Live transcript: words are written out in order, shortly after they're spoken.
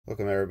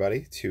Welcome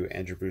everybody to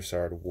Andrew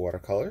Broussard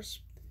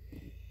Watercolors.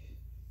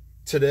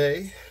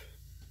 Today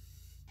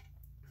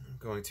I'm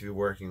going to be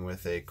working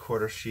with a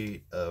quarter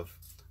sheet of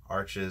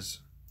Arches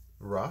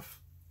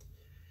rough,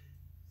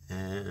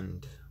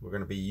 and we're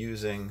going to be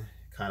using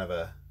kind of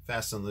a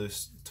fast and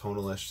loose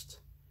tonalist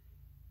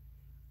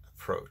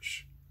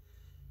approach.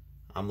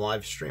 I'm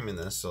live streaming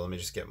this, so let me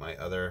just get my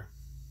other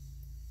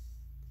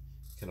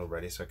Kindle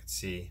ready so I can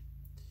see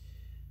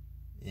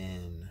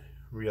in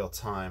real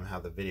time how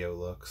the video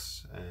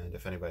looks and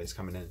if anybody's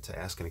coming in to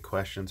ask any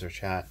questions or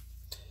chat.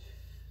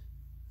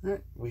 All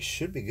right, we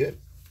should be good.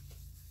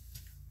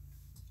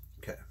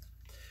 Okay,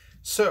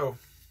 so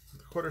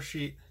the quarter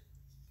sheet,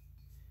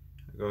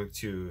 I'm going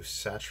to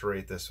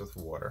saturate this with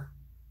water.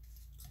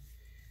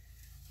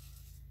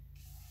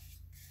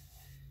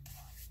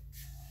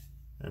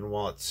 And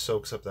while it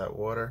soaks up that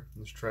water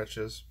and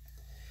stretches,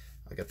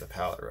 I'll get the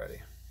palette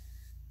ready.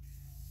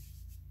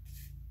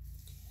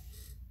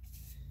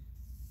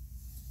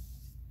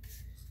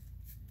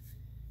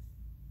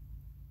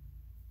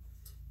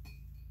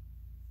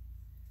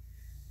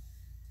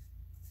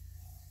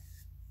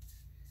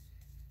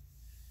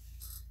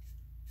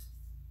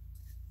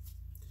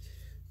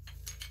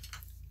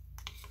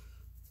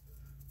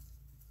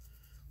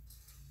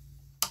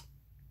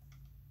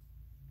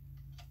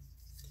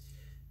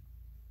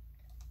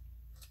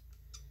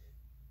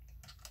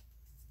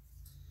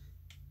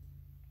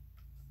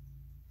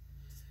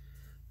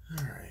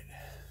 All right,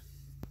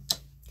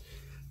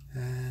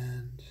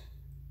 and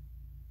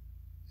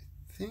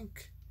I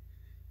think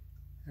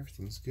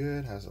everything's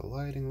good. How's the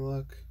lighting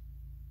look?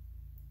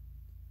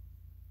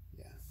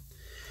 Yeah.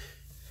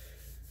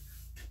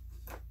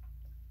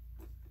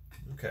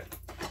 Okay,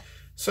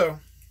 so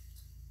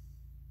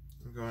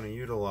I'm going to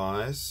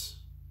utilize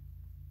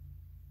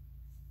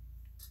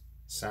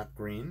sap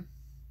green.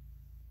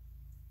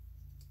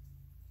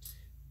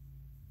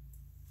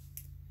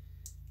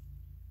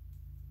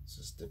 This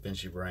is Da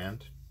Vinci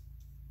brand.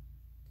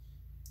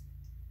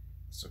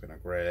 So I'm going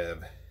to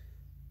grab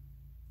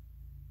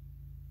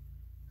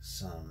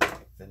some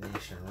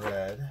Venetian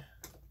red.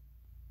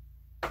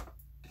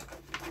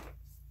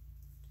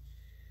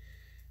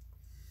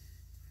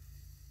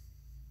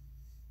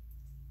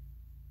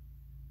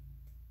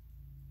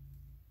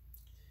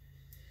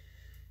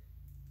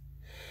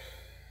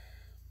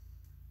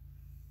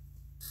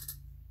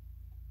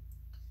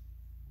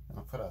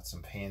 I'll put out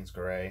some Payne's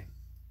gray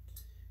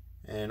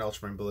and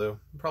ultramarine blue,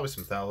 and probably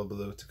some phthalo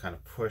blue to kind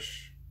of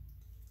push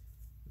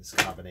this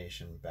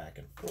combination back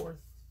and forth.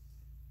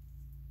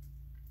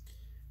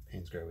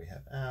 Payne's gray we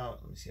have out.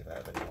 Let me see if I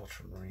have any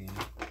ultramarine.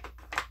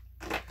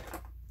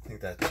 I think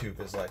that tube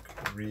is like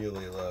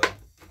really low.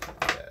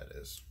 Yeah, it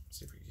is. Let's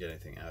see if we can get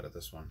anything out of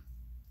this one.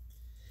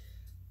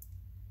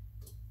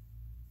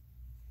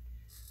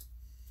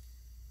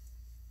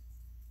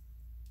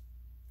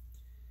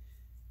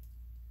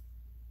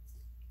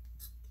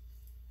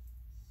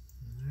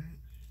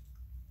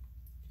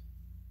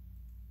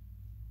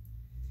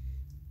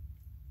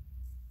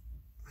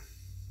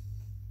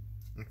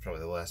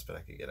 Probably the last bit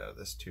I could get out of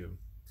this tube,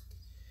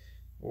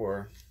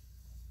 or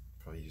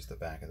probably use the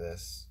back of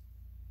this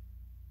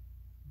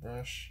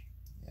brush.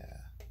 Yeah,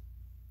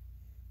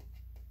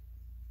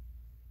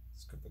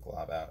 scoop the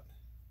glob out.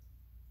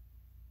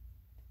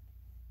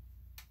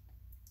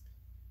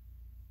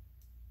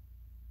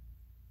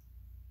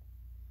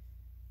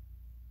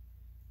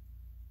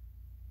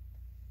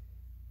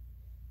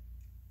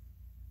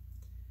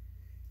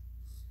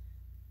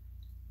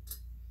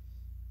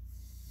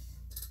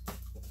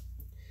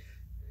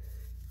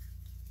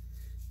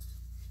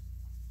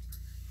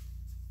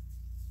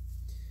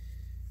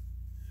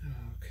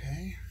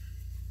 Okay.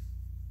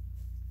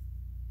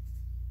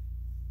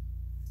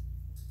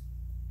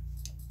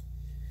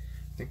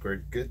 I think we're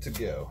good to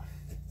go.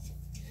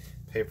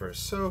 Paper is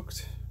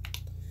soaked.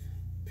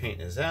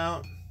 Paint is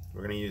out.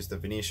 We're going to use the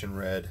Venetian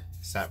red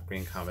sap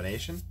green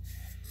combination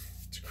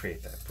to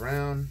create that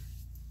brown.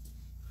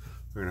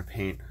 We're going to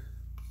paint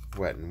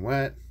wet and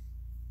wet,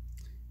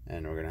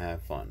 and we're going to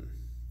have fun.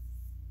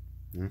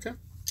 Okay.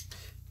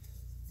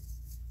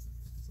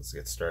 Let's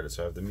get started.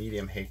 So I have the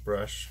medium hake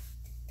brush.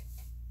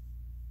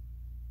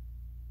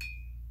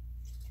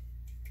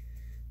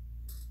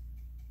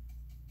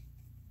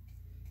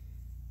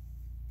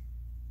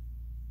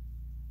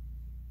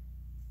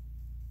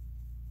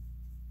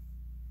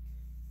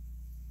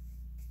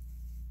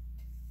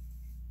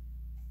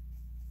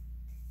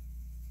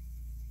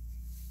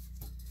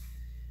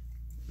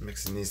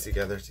 Mixing these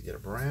together to get a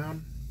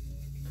brown.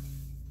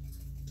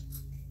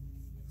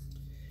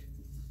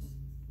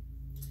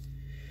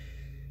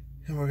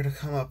 And we're going to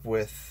come up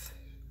with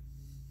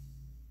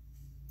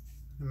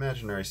an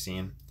imaginary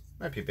scene.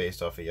 Might be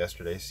based off of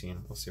yesterday's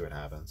scene. We'll see what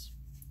happens.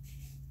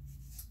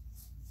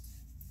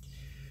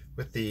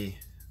 With the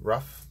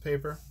rough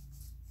paper,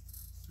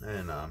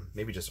 and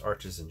maybe just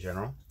Arches in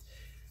general,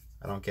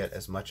 I don't get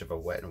as much of a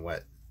wet and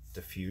wet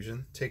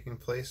diffusion taking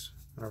place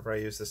whenever I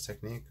use this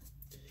technique.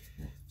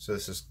 So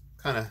this is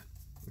kind of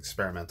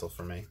experimental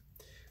for me,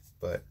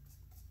 but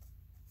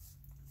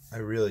I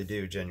really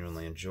do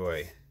genuinely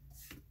enjoy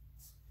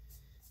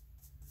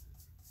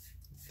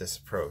this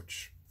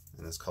approach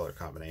and this color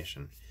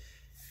combination.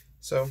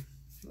 So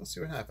let's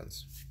see what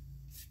happens.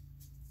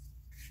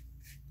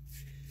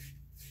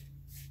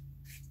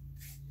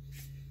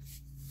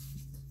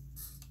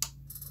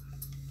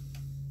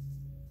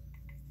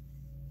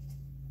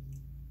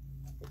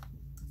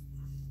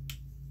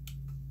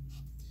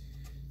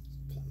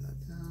 Pull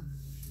that down.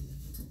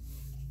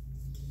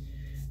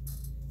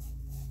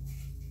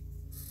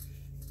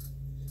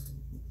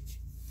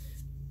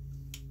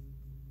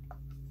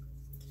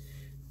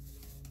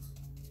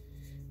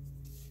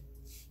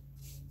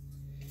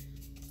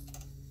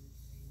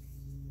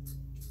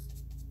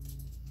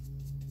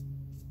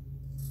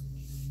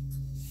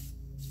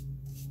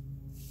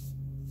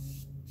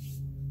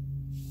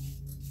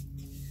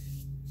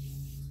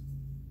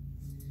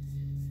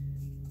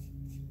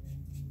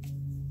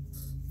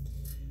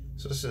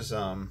 So this is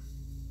a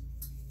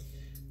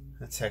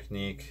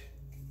technique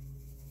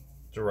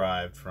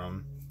derived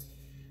from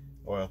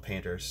oil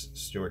painters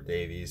Stuart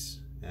Davies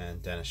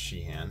and Dennis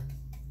Sheehan,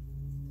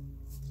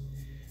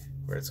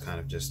 where it's kind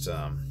of just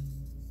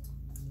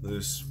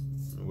loose,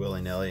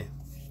 willy-nilly,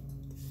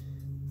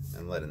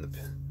 and letting the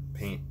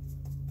paint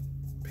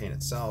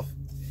itself,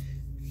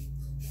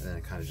 and then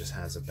it kind of just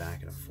has a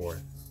back and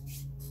forth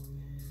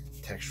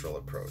textural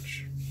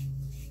approach.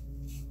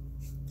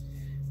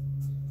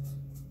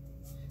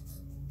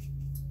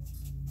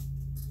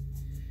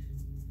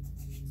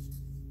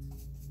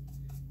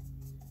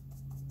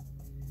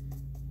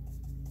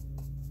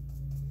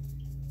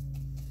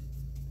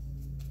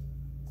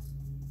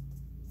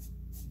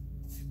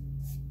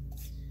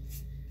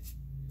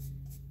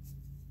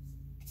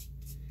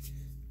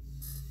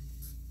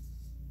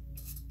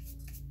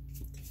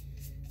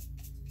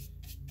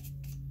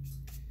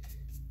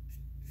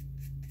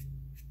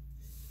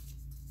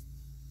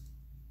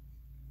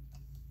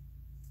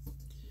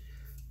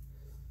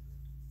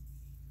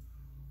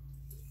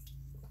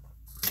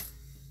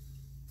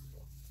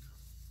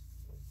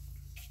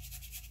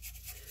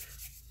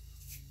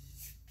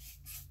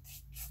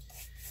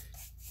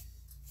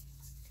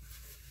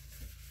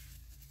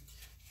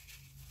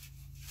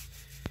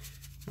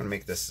 I'm going to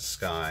make this the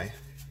sky,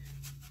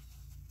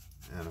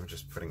 and I'm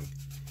just putting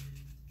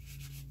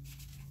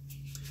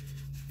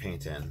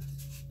paint in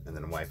and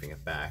then wiping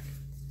it back,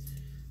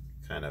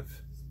 kind of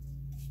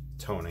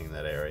toning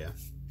that area.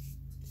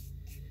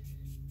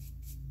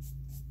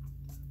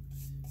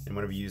 And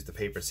whenever you use the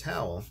paper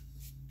towel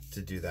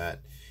to do that,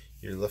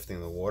 you're lifting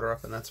the water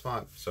up in that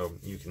spot, so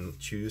you can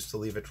choose to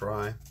leave it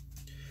dry,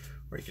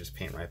 or you can just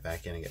paint right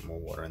back in and get more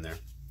water in there.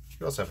 You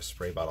can also have a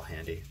spray bottle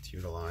handy to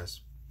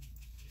utilize.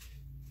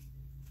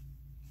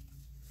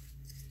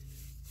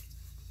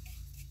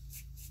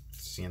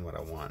 Seeing what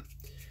I want,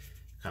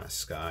 kind of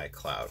sky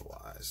cloud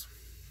wise.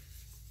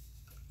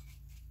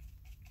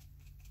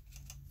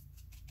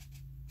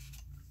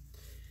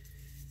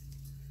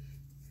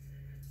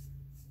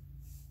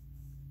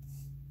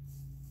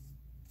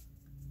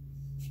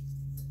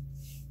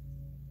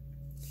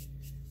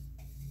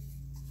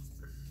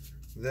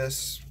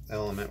 This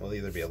element will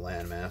either be a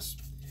landmass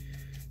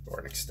or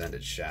an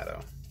extended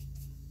shadow.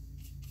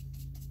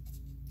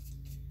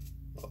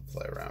 I'll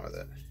play around with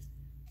it.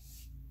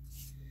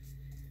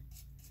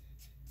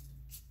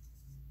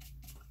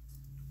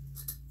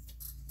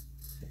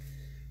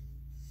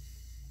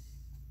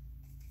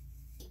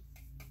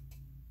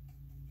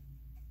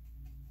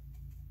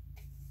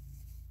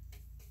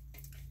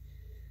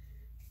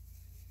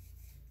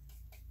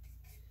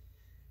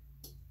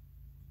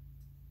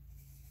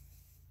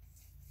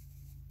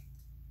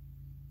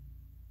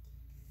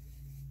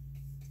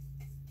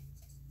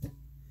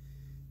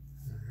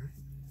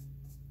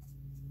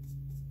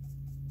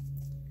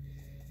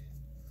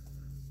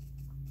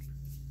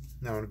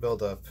 Now I'm going to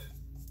build up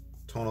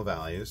tonal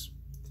values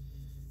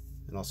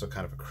and also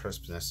kind of a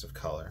crispness of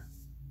color.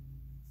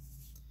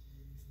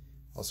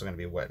 Also going to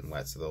be wet and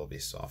wet, so they'll be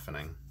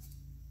softening.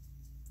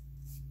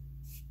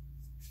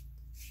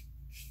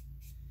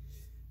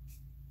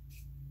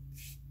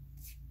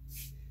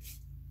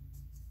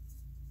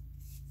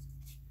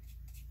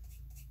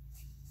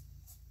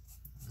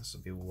 This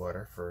will be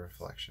water for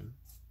reflection.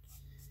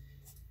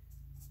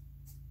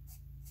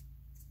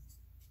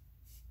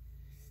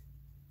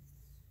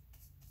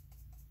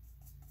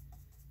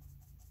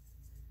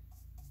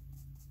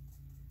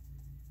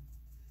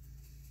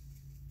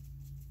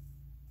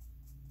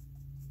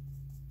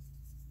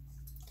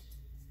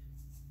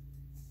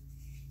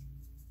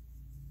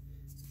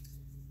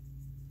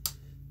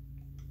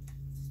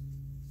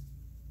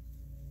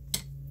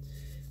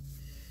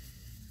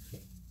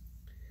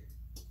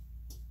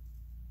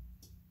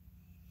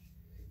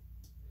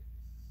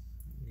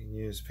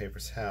 Use paper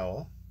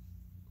towel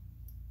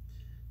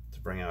to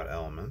bring out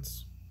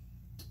elements.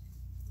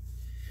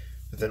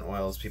 But then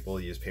oils, people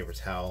use paper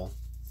towel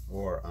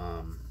or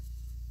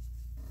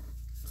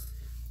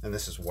and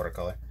this is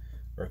watercolor,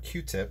 or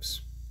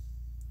Q-tips.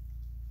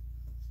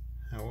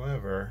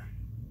 However,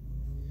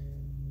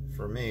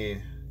 for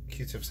me,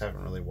 Q-tips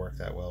haven't really worked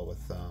that well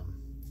with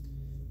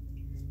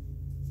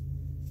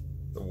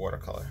the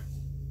watercolor.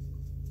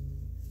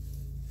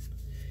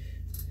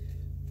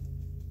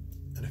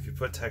 And if you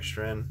put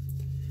texture in,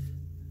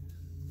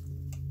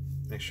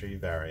 make sure you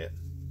vary it.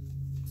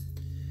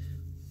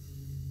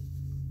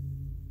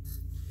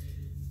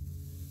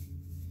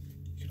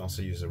 You can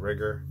also use a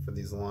rigger for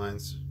these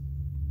lines.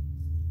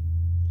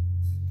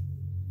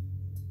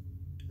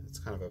 It's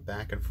kind of a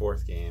back and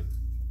forth game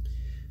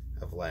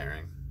of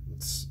layering.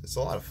 It's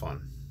a lot of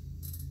fun.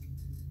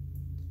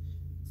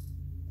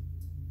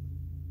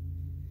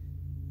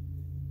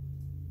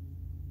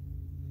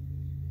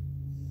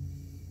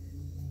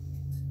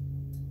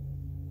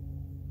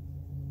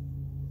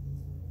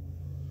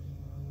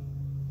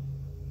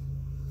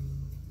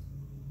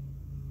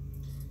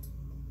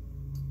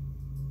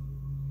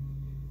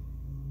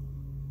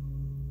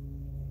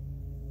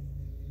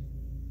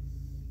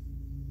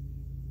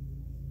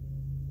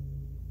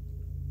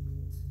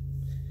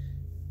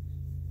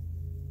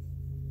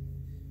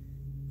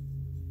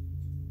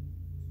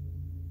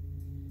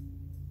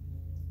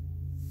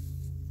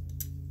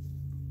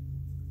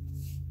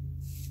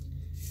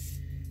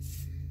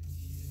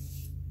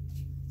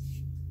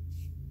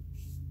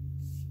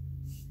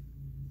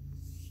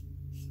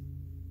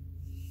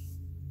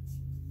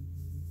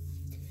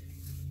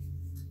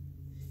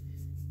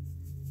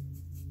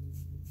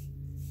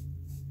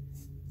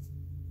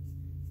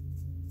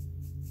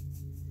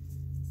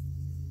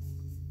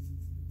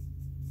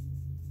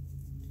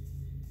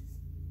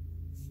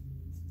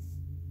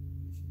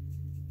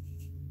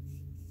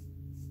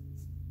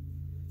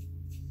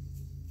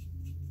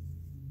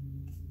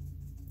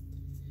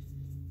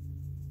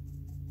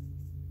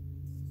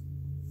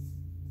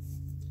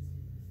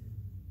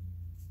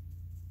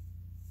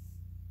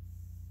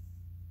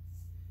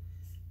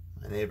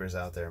 My neighbor's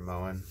out there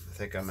mowing. I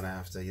think I'm gonna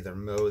have to either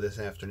mow this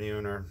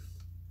afternoon or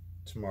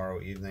tomorrow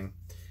evening.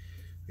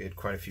 We had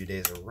quite a few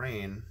days of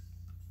rain,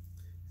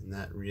 and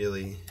that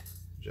really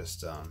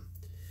just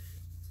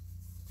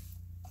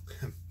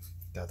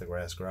got the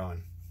grass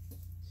growing.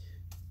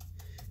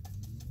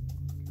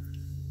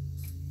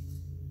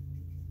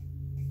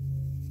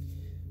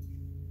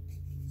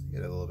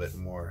 Get a little bit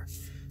more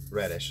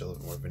reddish, a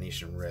little bit more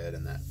Venetian red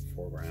in that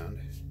foreground.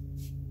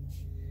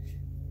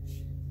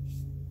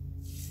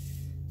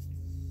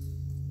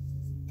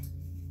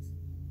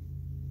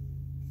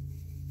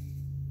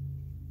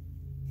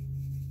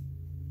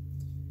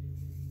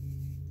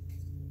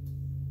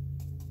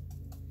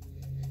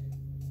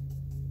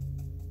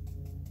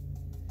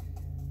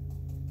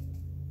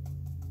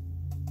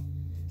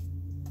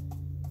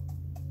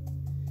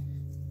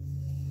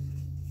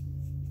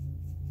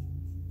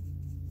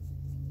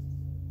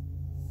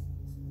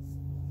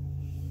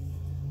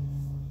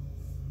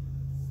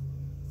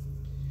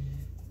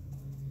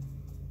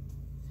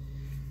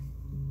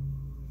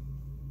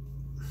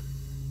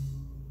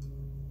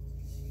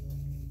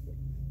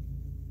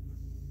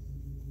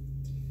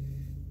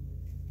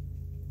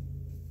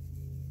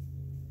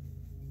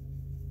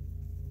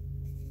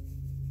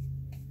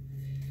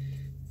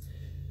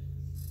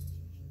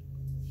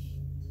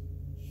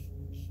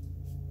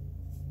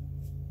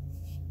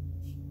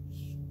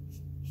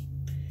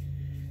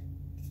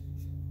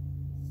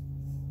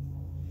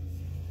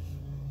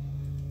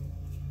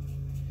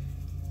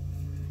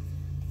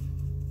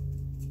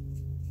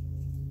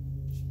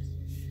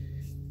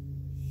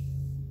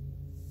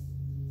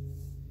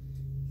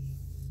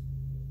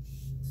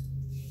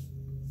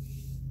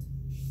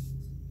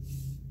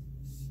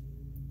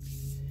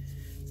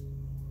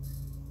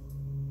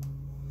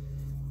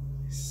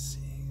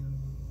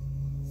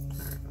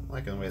 I'm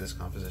liking the way this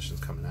composition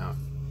is coming out.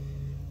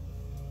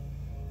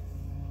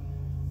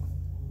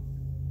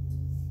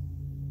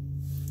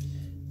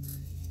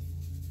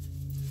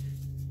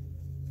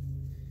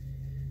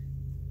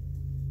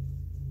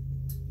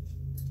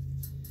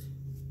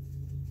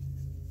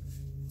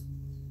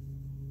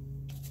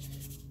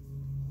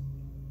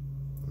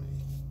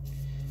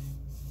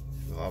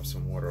 Fill up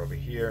some water over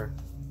here.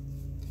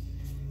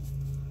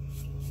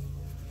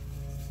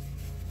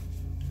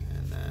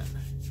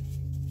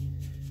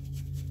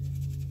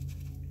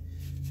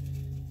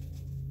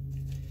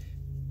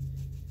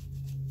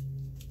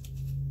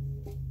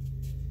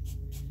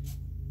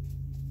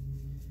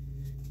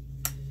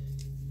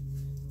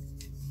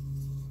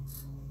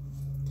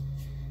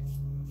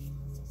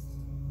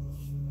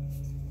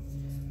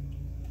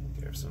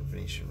 Some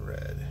Venetian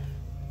red.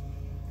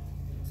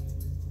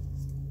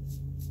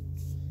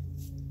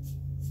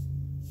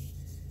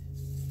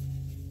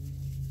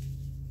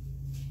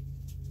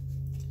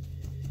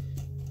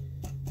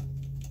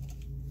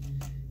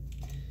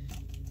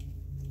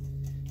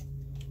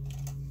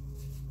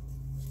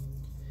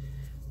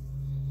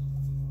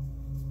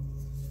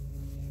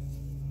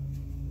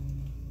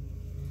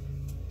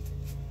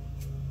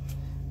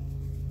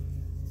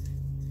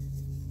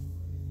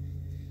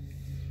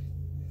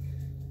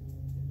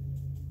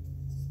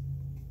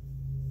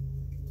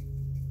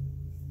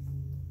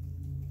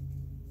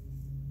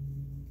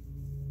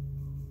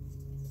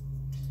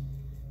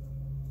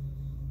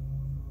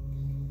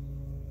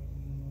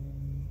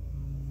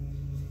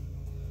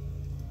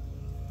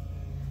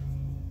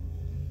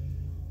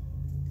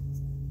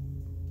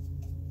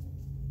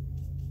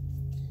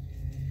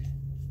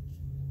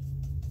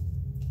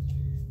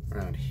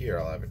 Around here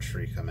I'll have a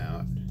tree come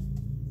out.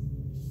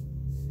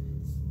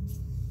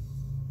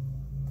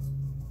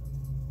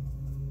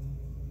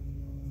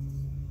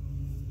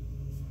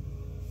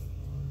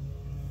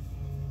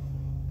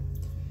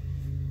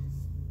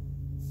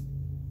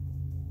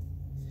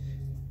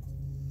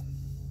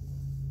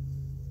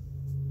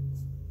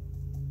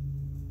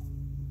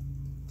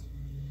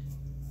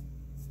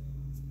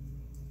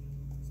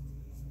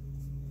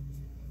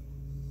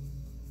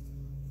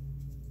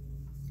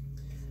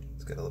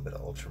 Let's get a little bit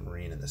of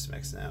ultramarine in this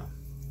mix now.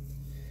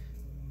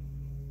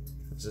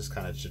 This is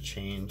kind of to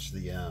change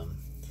the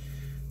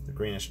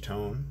greenish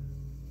tone.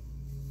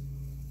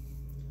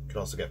 You could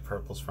also get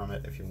purples from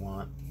it if you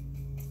want.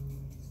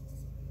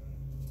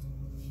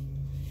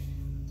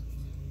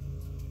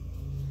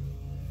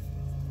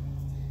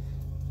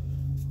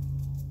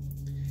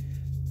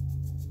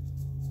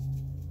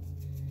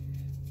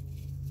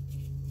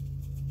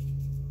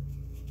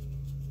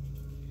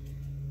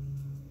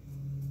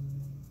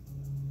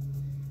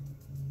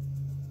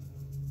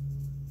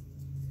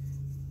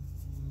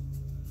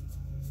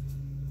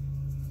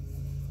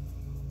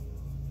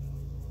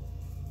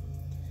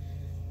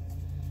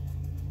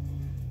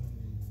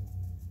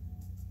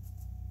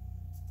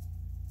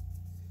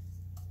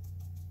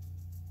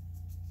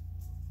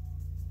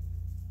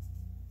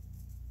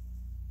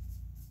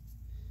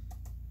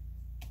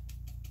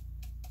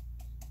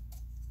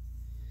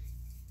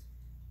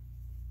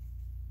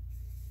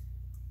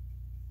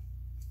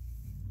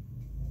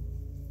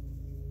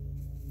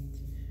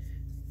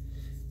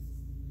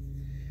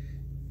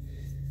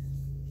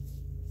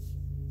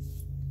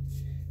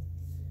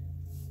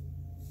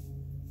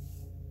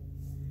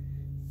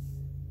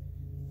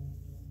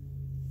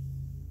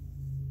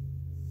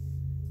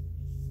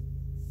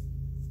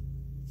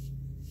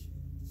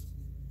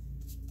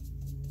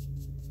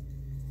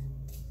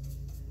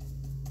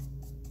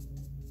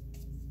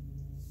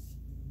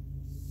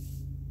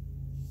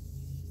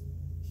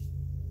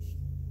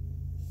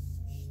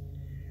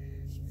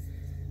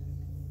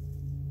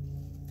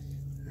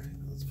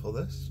 Pull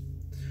this.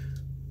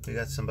 We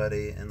got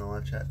somebody in the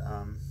live chat.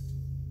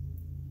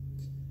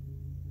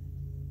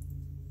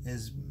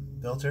 Is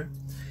Belter?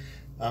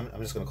 I'm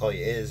just gonna call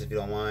you Is if you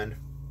don't mind.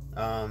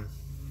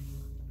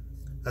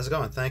 How's it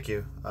going? Thank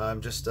you. I'm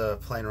just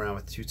playing around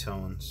with two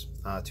tones,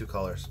 two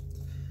colors,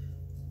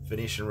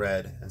 Venetian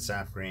red and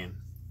sap green,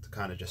 to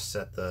kind of just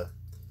set the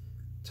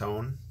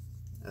tone,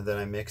 and then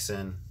I mix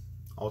in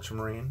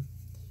ultramarine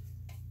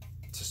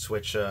to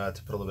switch to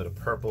put a little bit of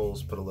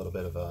purples, put a little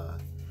bit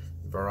of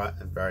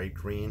varied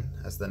green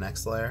as the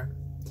next layer,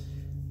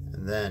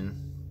 and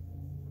then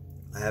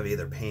I have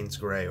either Payne's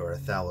gray or a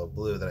phthalo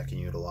blue that I can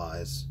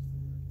utilize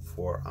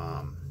for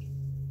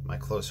my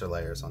closer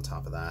layers on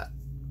top of that.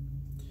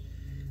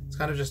 It's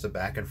kind of just a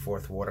back and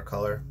forth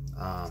watercolor,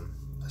 a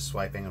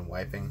swiping and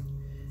wiping,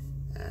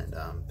 and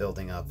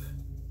building up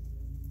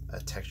a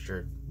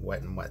textured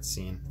wet and wet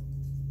scene.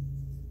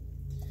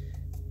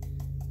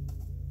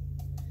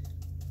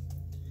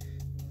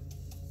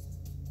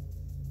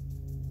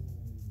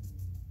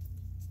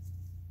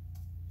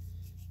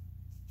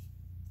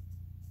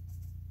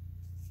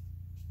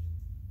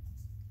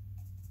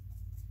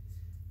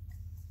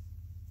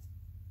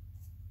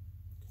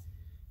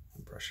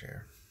 Brush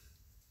hair.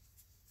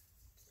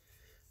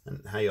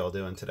 And how y'all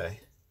doing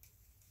today?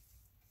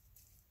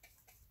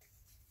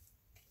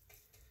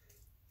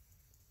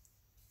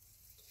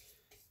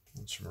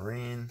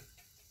 Ultramarine.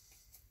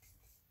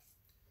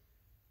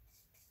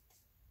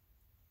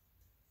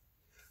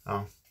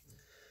 Oh,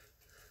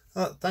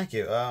 thank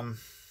you.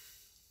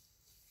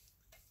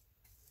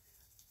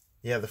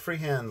 Yeah, the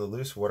freehand, the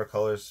loose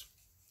watercolors,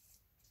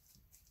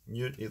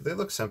 they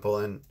look simple,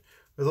 and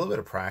with a little bit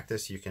of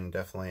practice, you can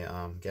definitely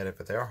get it,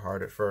 but they are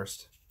hard at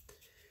first.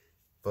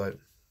 But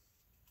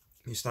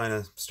you're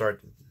starting to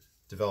start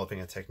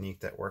developing a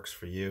technique that works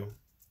for you,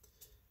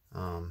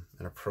 an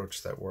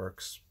approach that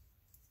works.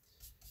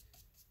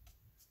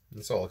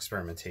 It's all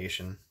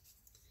experimentation.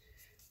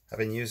 I've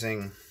been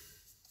using,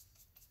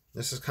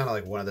 this is kind of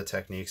like one of the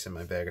techniques in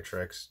my bag of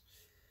tricks,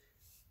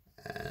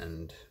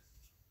 and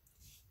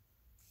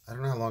I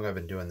don't know how long I've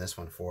been doing this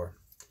one for.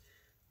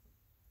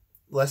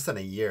 Less than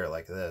a year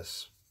like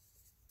this.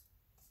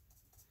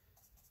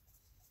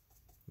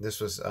 This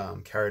was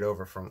carried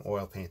over from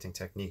oil painting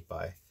technique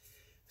by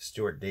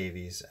Stuart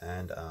Davies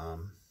and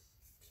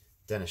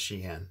Dennis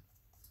Sheehan.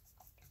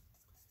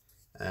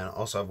 And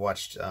also I've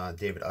watched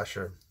David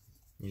Usher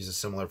use a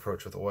similar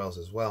approach with oils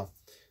as well.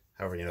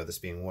 However, you know, this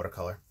being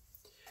watercolor,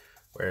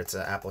 where it's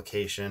an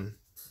application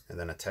and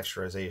then a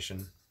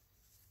texturization,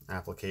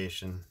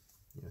 application,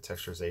 you know,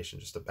 texturization,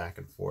 just a back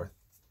and forth.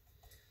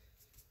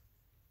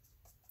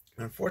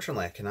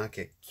 Unfortunately, I cannot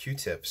get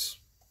Q-tips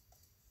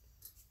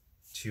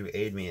to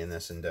aid me in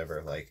this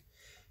endeavor. Like,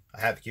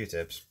 I have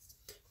Q-tips,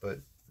 but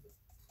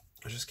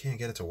I just can't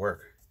get it to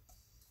work,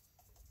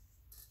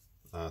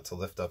 to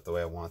lift up the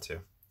way I want to.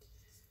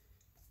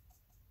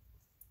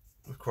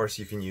 Of course,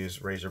 you can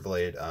use razor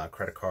blade,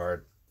 credit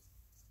card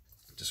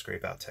to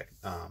scrape out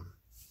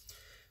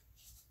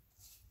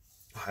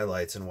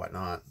highlights and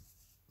whatnot.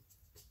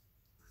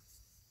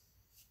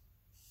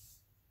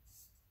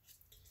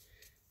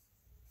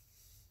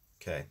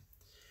 Okay.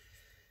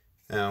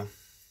 Now,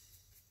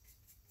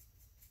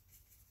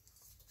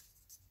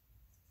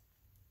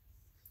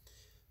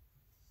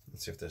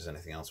 let's see if there's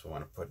anything else we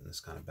want to put in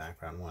this kind of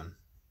background one.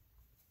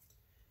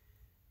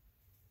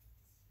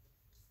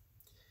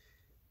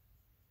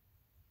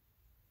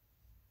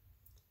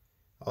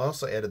 I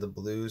also added the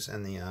blues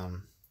and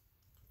the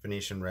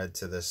Venetian red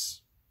to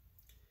this.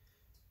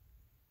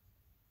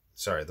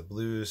 Sorry, the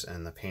blues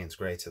and the Payne's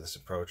gray to this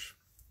approach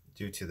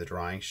due to the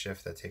drying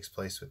shift that takes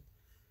place with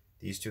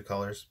these two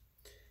colors.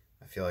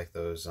 I feel like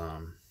those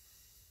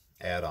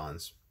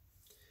add-ons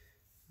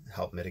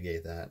help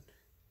mitigate that.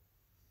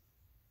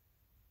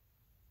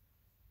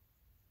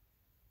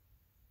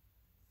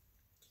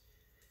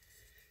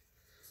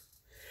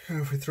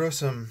 If we throw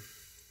some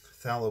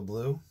phthalo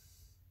blue,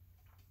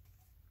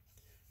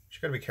 which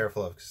you gotta be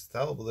careful of, because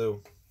phthalo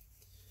blue,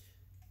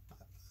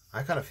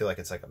 I kind of feel like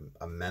it's like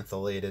a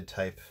mentholated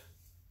type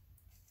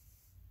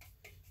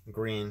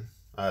green,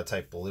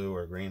 type blue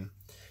or green.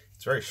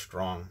 It's very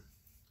strong,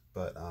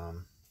 but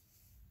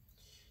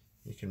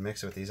you can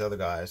mix it with these other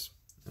guys,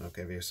 and it'll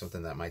give you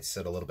something that might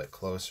sit a little bit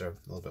closer,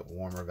 a little bit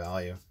warmer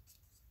value.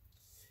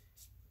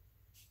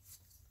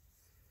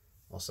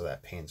 Also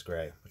that Payne's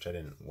gray, which I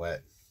didn't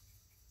wet.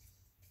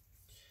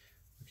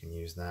 We can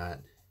use that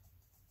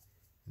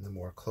in the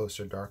more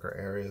closer, darker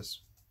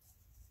areas.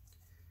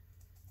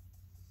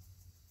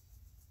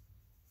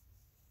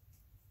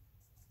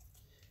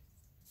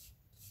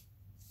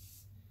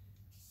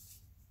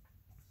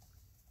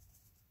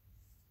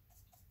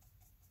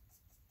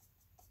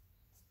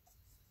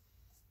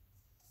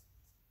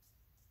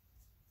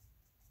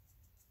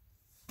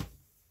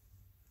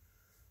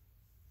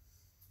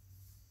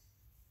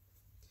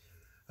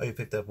 Oh, you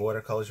picked up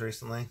watercolors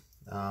recently?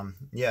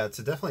 Yeah, it's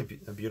definitely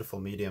a beautiful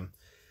medium.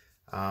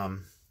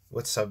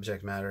 What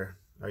subject matter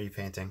are you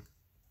painting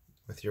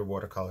with your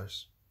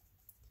watercolors?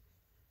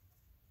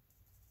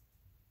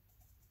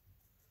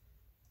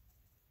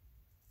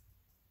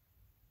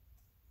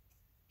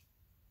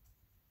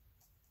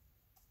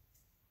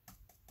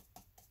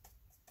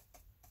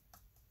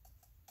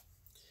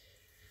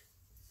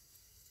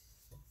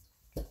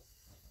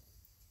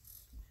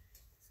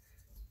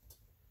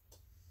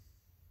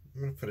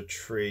 I'm going to put a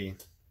tree,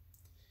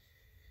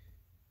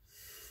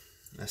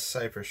 a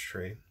cypress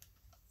tree,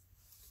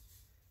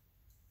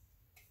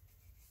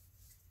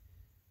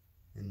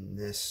 in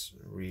this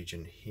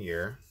region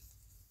here.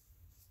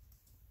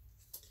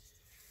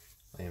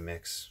 I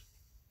mix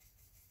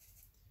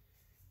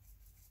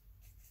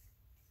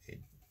a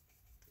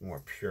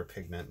more pure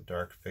pigment,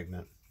 dark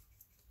pigment.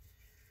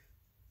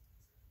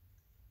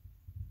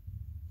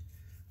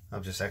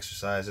 Of just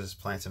exercises,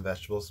 plants and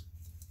vegetables.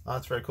 Oh,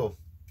 that's very cool.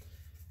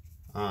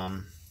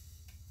 My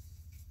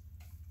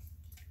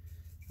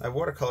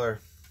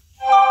watercolor,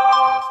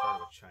 I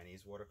started with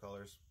Chinese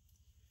watercolors,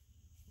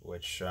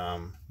 which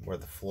were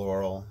the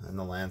floral and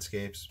the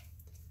landscapes.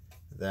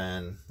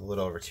 Then a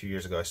little over 2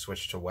 years ago, I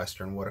switched to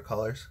Western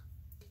watercolors,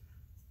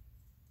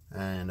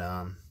 and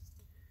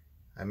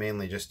I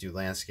mainly just do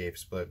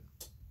landscapes, but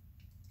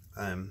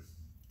I'm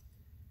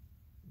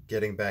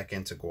getting back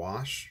into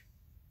gouache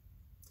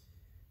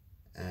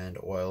and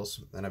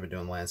oils, and I've been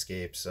doing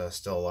landscapes,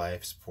 still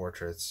lifes,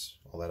 portraits,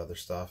 all that other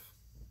stuff.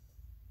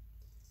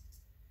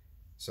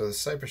 So the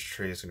cypress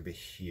tree is going to be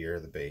here,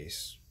 the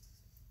base.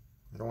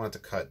 I don't want it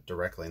to cut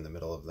directly in the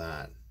middle of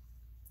that.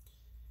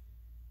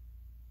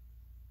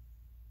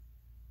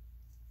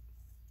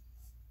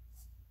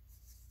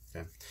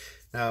 Okay.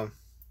 Now,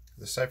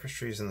 the cypress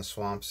trees in the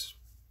swamps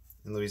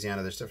in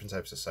Louisiana, there's different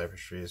types of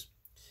cypress trees.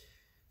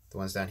 The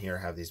ones down here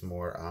have these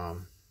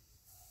more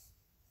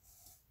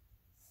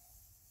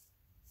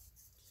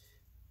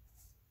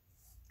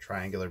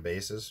triangular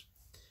bases,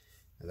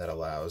 and that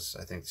allows,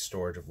 I think,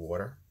 storage of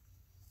water.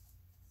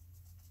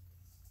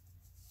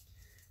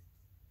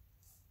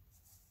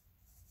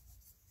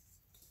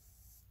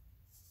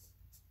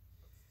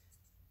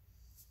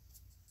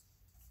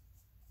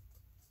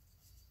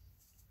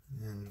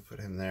 And put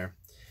him there.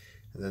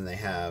 And then they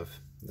have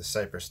the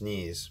cypress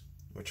knees,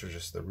 which are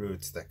just the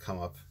roots that come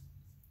up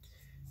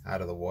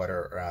out of the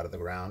water or out of the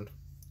ground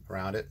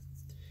around it.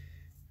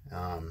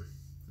 And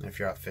if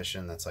you're out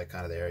fishing, that's like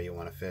kind of the area you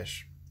want to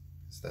fish.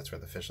 So that's where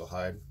the fish will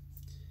hide.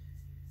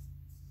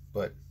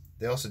 But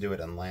they also do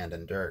it on land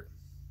and dirt,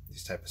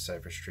 these type of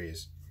cypress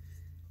trees.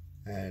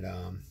 And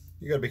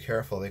you got to be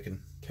careful. They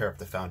can tear up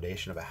the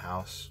foundation of a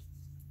house,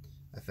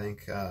 I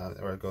think,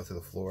 or go through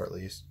the floor at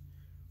least,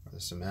 or the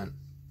cement.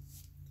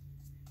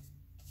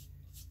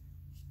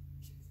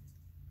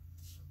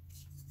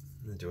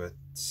 I'm going to do a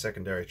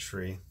secondary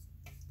tree.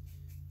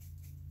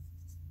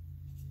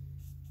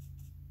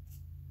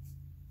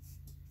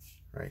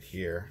 Right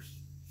here.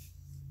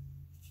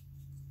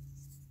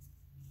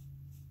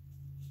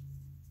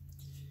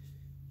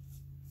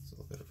 It's a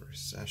little bit of a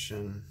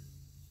recession.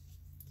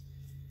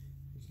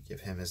 You can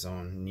give him his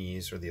own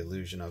knees or the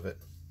illusion of it.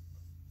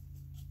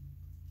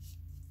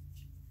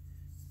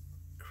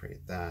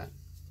 Create that.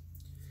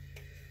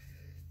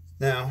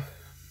 Now,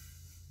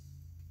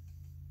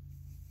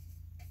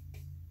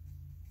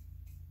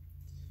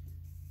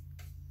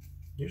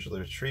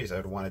 Usually with trees I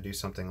would want to do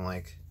something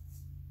like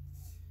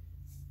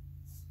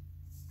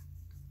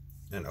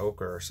an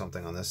ochre or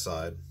something on this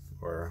side,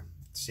 or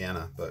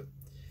sienna, but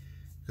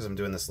because I'm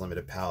doing this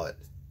limited palette,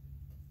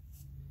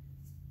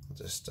 I'll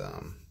just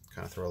kind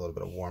of throw a little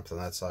bit of warmth on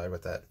that side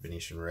with that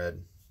Venetian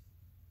red.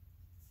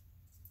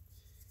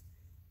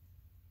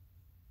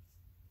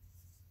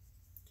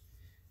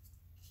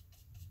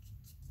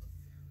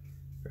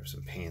 Grab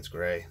some Payne's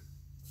gray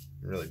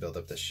and really build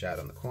up this shadow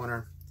in the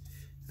corner.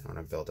 I want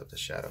to build up the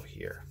shadow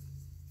here.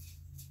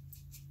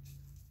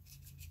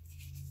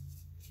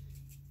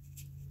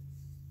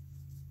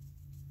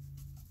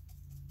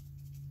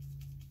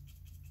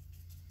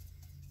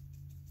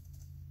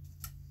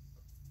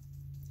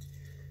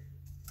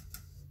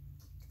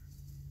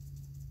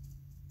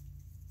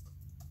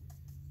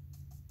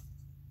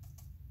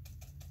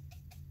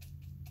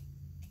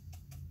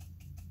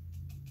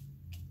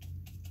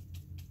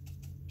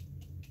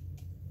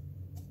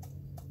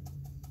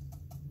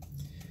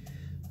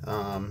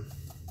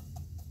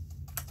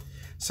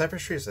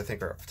 Cypress trees, I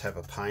think, are a type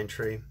of pine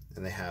tree,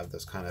 and they have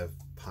those kind of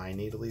pine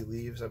needly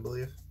leaves, I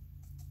believe.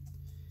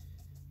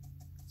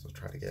 So I'll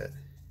try to get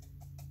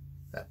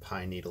that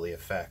pine needly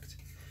effect.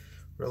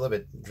 We're a little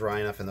bit dry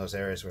enough in those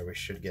areas where we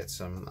should get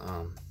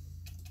some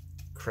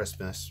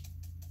crispness.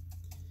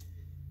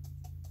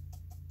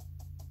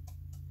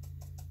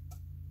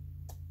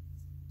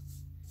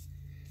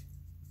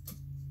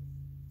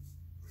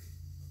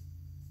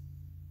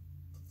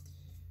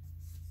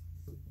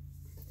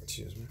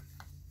 Excuse me.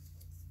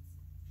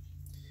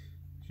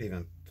 Should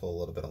even pull a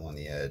little bit along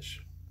the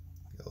edge,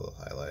 get a little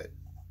highlight.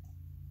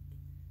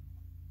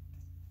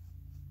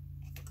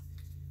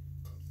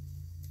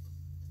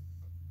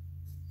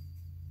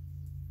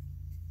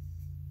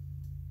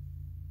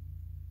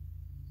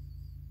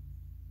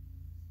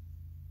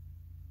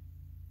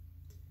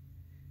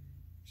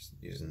 Just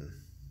using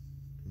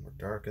more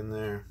dark in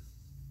there,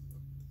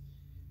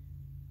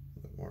 a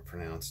bit more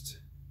pronounced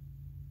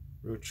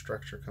root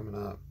structure coming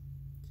up.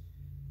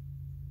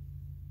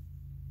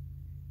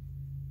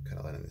 Kind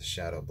of letting the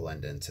shadow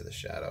blend into the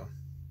shadow.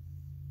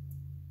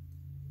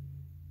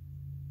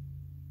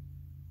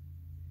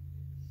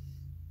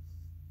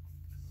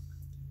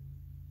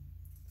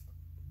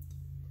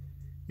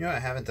 You know, I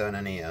haven't done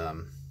any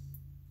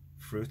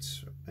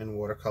fruits in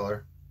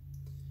watercolor.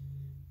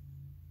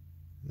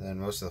 And then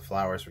most of the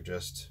flowers were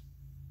just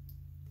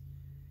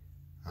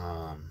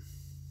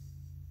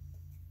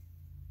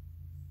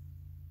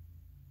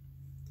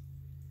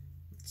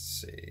let's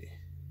see.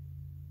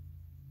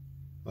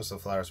 Most of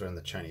the flowers were in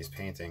the Chinese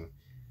painting.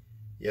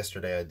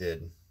 Yesterday I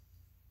did a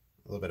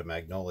little bit of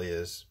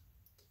magnolias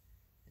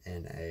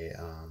in a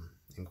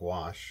in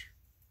gouache.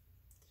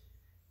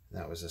 And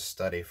that was a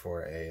study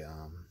for a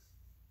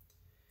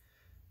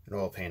an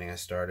oil painting I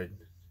started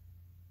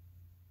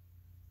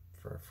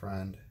for a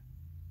friend.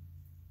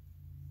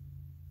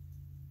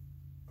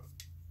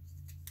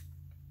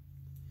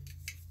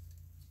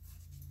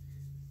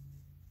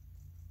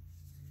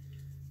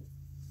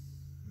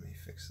 Let me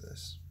fix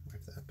this.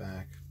 Wipe that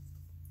back.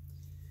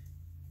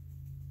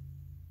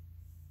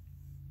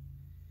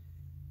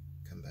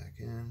 Come back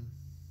in.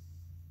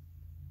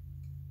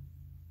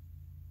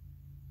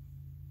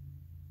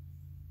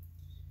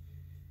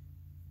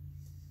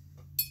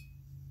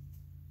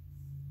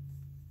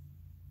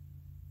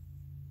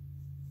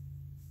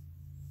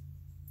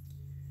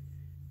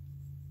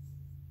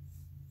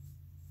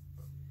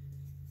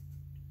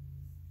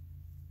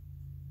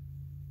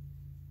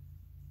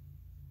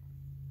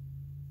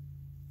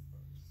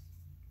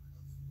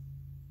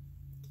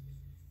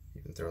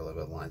 You can throw a little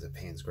bit of lines of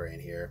Payne's gray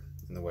in here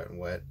in the wet and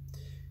wet.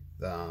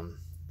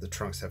 The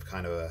trunks have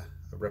kind of a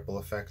ripple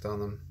effect on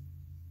them.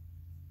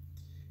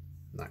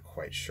 I'm not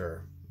quite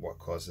sure what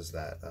causes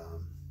that, but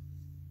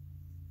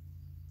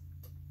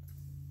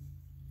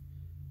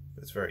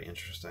it's very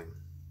interesting.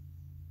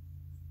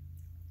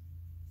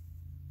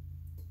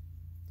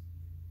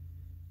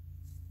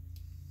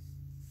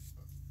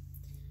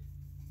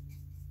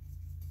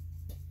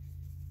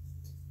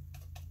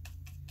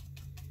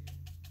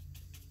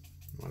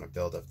 I want to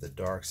build up the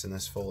darks in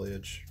this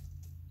foliage.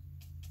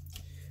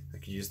 I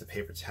could use the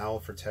paper towel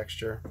for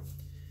texture,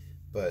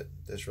 but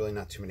there's really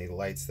not too many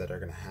lights that are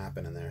going to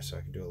happen in there, so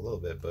I can do a little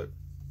bit, but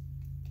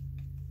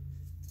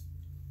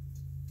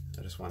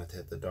I just wanted to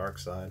hit the dark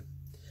side.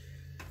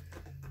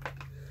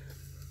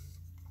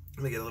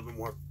 Let me get a little bit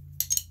more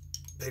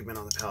pigment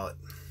on the palette.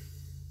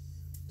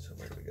 So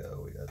where do we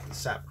go? We got the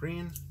sap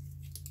green.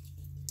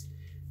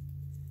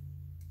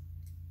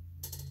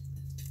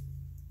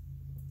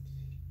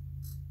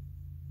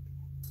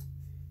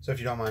 So if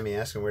you don't mind me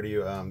asking, where do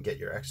you get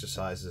your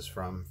exercises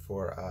from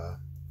for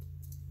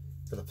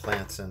the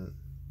plants and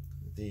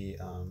the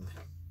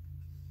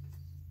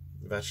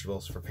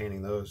vegetables for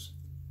painting those?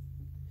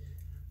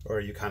 Or are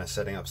you kind of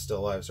setting up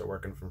still lives or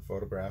working from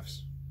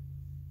photographs?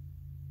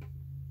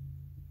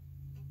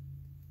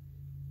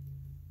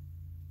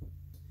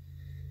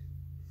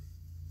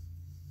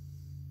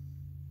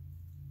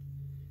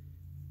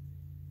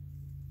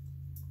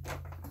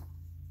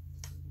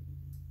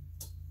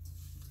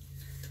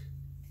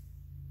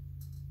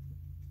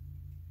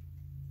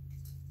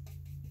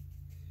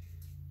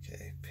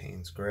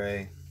 Everything's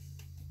gray.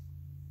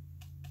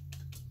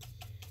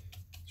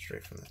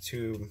 Straight from the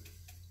tube.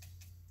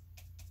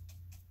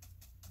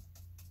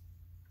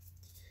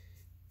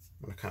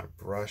 I'm going to kind of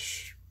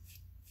brush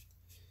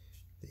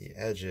the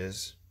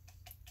edges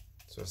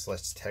so it's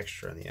less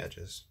texture on the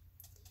edges.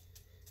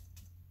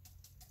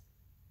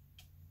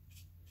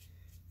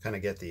 Kind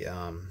of get the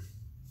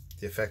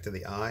effect of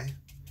the eye,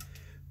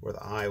 where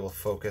the eye will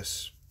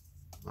focus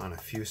on a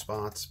few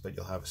spots, but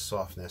you'll have a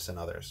softness in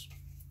others.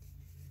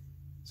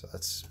 So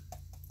that's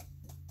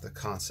the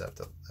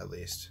concept, at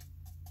least.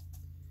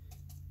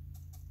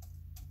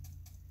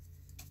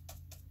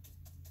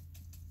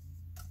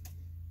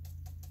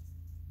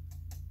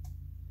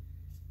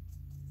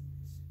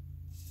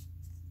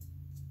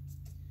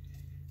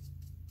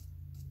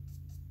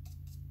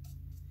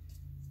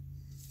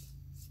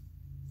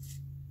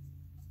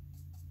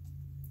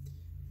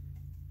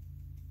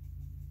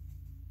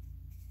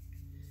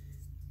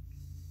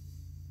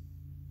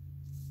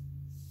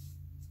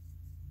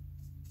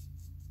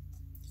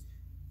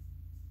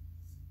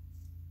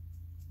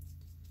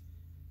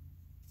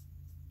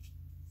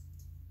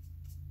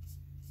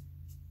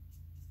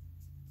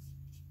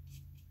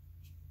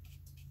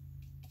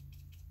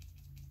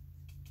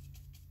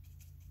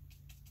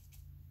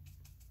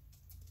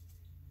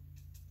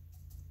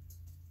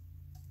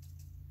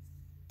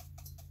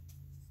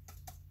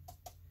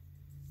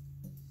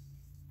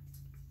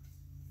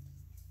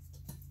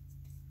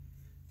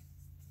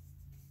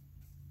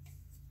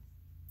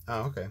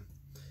 Oh, okay.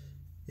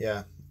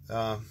 Yeah.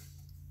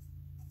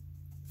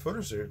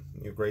 Photos are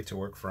great to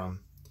work from.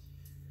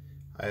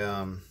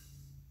 I'll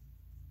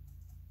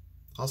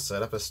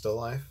set up a still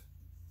life.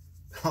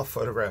 I'll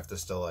photograph the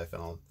still life,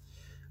 and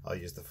I'll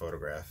use the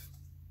photograph.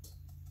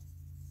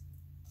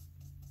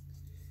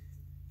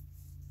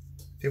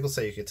 People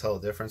say you could tell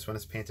a difference when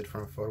it's painted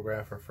from a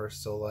photograph or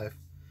first still life.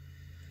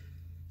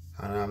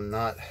 And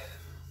I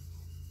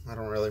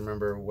don't really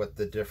remember what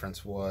the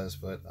difference was,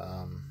 but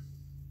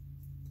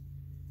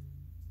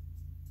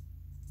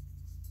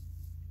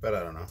I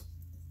don't know.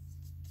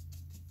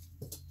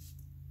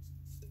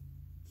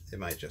 It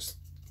might just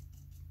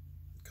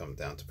come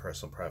down to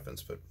personal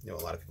preference, but a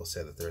lot of people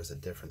say that there is a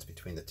difference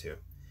between the two.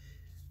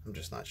 I'm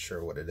just not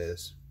sure what it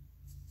is.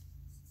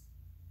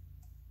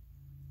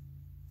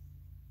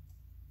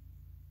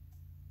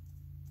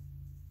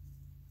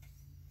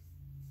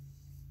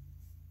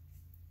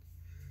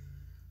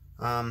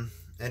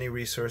 Any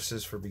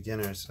resources for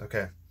beginners?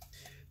 Okay,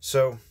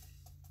 so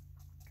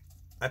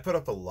I put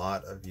up a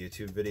lot of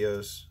YouTube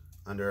videos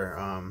under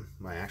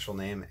my actual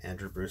name,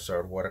 Andrew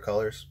Broussard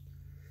Watercolors.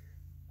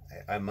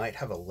 I might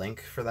have a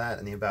link for that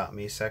in the About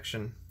Me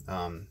section.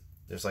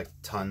 There's like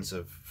tons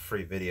of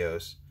free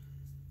videos.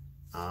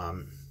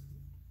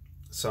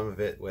 Some of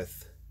it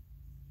with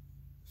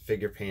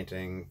figure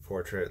painting,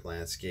 portrait,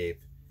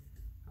 landscape,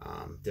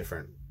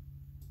 different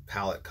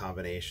palette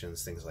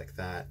combinations, things like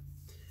that.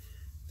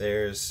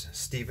 There's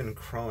Stephen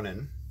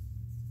Cronin,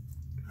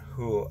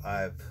 who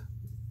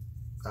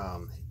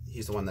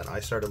he's the one that I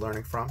started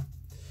learning from.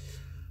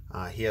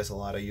 He has a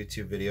lot of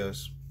YouTube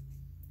videos.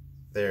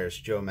 There's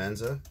Joe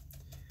Menza,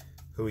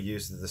 who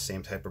uses the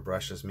same type of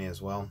brush as me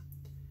as well.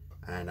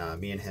 And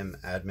me and him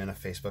admin a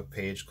Facebook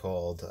page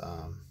called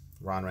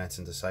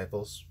Ranson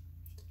Disciples.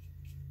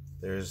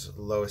 There's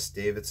Lois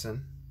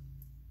Davidson,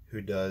 who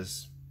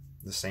does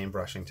the same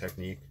brushing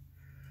technique.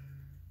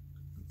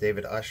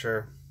 David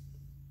Usher,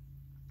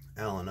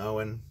 Alan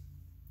Owen.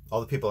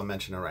 All the people I'm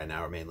mentioning right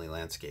now are mainly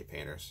landscape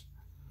painters.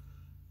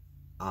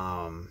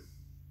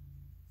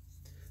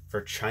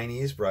 For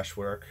Chinese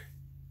brushwork,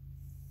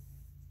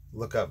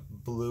 look up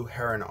Blue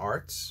Heron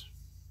Arts.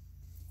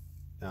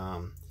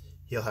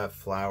 He'll have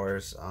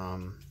flowers,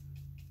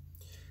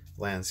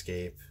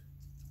 landscape,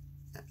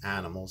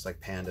 animals like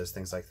pandas,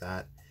 things like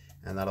that,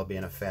 and that'll be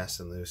in a fast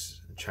and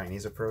loose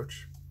Chinese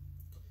approach.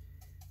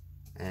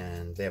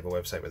 And they have a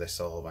website where they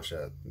sell a whole bunch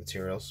of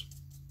materials.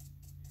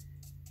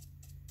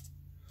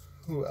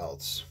 Who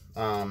else?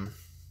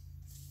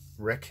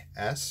 Rick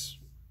S.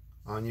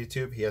 on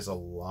YouTube. He has a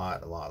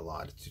lot of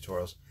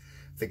tutorials.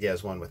 I think he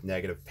has one with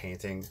negative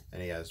painting,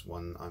 and he has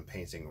one on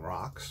painting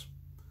rocks.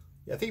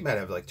 Yeah, I think he might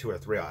have like 2 or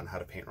 3 on how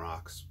to paint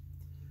rocks.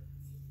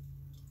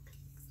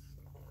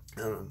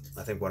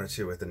 I think 1 or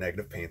 2 with the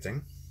negative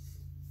painting.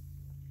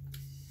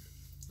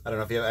 I don't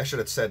know if I should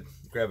have said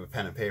grab a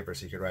pen and paper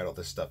so you could write all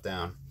this stuff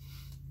down.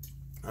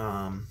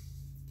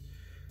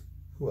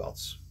 Who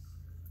else?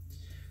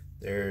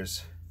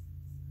 There's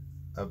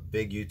a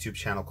big YouTube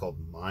channel called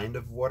Mind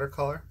of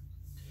Watercolor,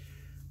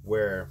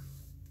 where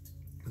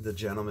the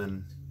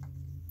gentleman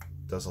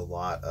does a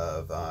lot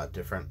of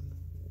different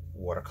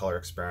watercolor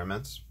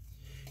experiments.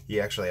 He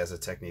actually has a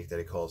technique that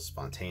he calls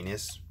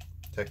spontaneous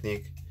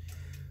technique,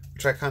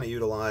 which I kind of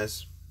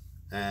utilize.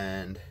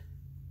 And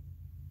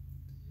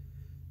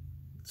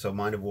so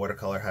Mind of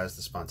Watercolor has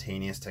the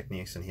spontaneous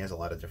techniques, and he has a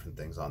lot of different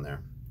things on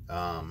there.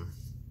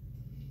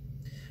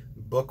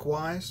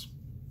 Book-wise,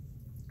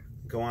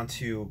 go on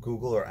to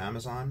Google or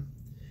Amazon,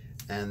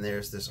 and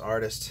there's this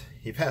artist.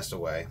 He passed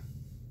away.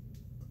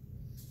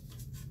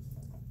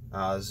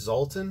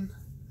 Zoltan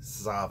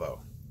Szabo.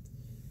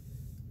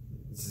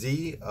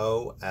 Zoltan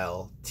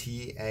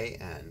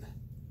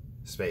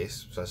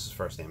space, so that's his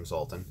first name,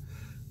 Zoltan.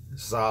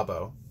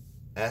 Szabo,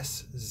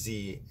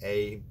 Szabo.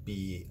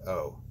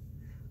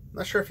 I'm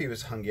not sure if he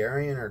was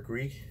Hungarian or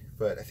Greek,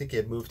 but I think he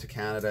had moved to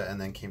Canada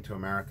and then came to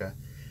America,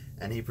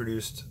 and he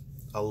produced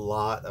a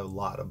lot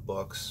of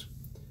books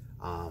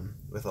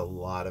with a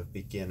lot of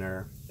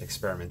beginner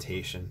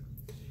experimentation.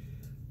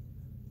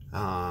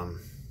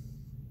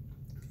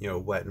 You know,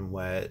 wet and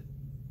wet,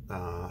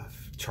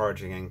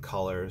 charging in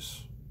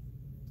colors,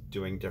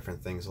 doing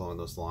different things along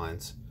those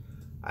lines.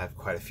 I have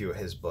quite a few of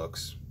his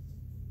books,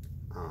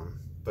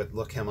 but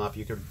look him up.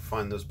 You can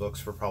find those books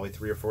for probably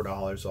 $3 or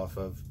 $4 off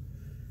of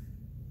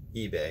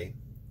eBay.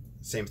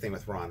 Same thing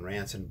with Ron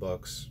Ranson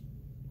books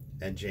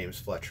and James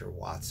Fletcher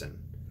Watson.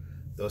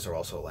 Those are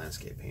also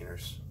landscape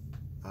painters.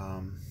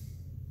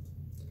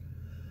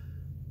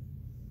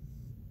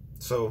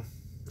 So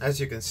as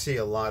you can see,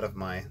 a lot of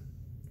my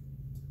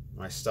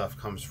stuff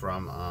comes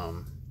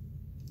from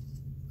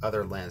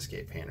other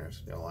landscape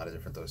painters. You know, a lot of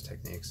different those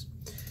techniques.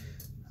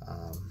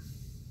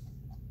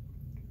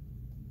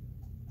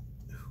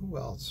 Who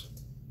else?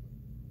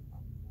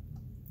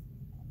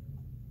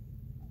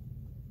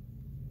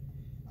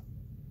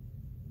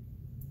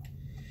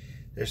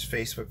 There's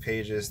Facebook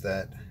pages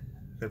that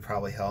could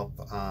probably help.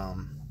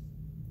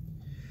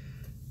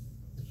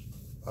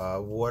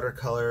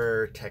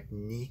 Watercolor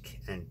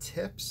technique and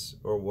tips,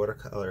 or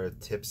watercolor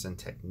tips and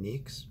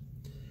techniques.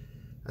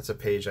 That's a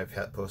page I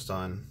post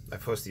on. I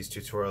post these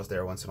tutorials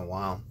there once in a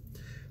while.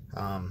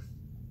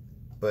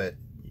 But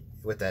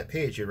with that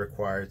page, you're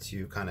required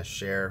to kind of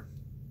share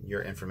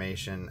your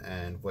information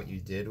and what you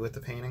did with the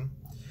painting.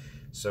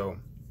 So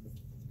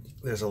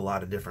there's a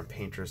lot of different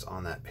painters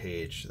on that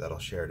page that'll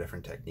share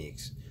different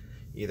techniques,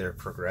 either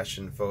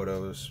progression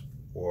photos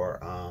or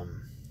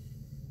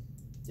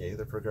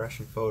either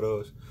progression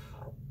photos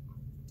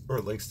or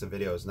links to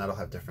videos, and that'll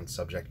have different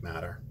subject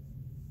matter.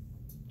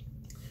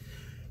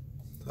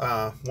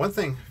 One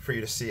thing for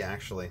you to see,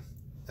 actually,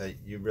 that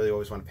you really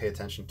always want to pay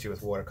attention to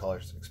with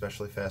watercolors,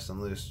 especially fast and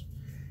loose,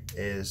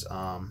 is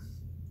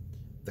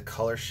the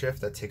color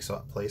shift that takes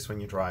place when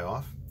you dry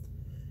off.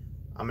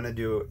 I'm going to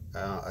do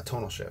a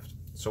tonal shift.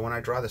 So when I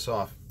dry this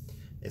off,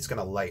 it's going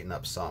to lighten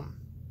up some.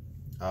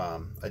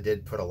 I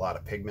did put a lot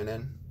of pigment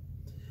in,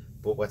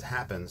 but what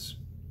happens,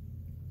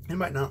 it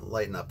might not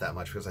lighten up that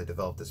much because I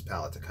developed this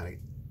palette to kind of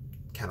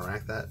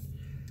counteract that.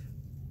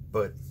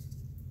 But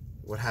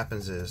what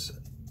happens is,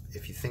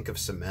 if you think of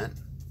cement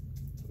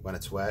when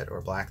it's wet, or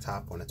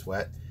blacktop when it's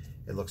wet,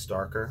 it looks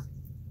darker,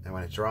 and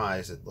when it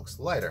dries, it looks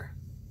lighter.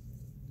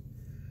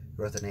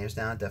 You wrote the names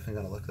down? Definitely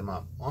going to look them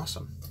up.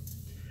 Awesome.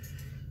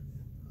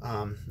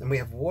 And we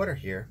have water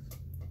here,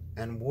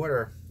 and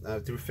water,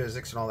 through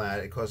physics and all that,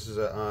 it causes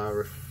a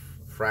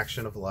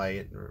refraction of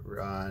light,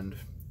 and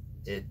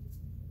it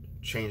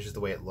changes the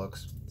way it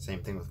looks.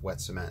 Same thing with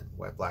wet cement,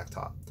 wet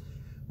blacktop.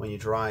 When you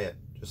dry it,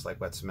 just like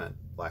wet cement,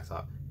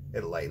 blacktop,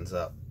 it lightens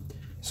up.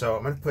 So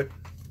I'm going to put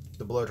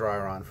the blow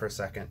dryer on for a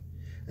second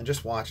and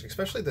just watch,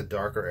 especially the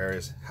darker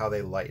areas, how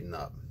they lighten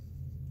up.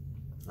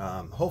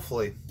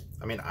 Hopefully,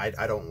 I mean,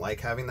 I don't like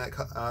having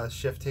that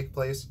shift take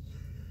place,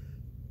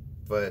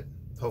 but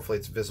hopefully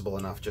it's visible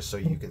enough just so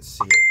you can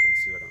see it and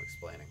see what I'm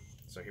explaining.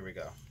 So here we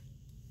go.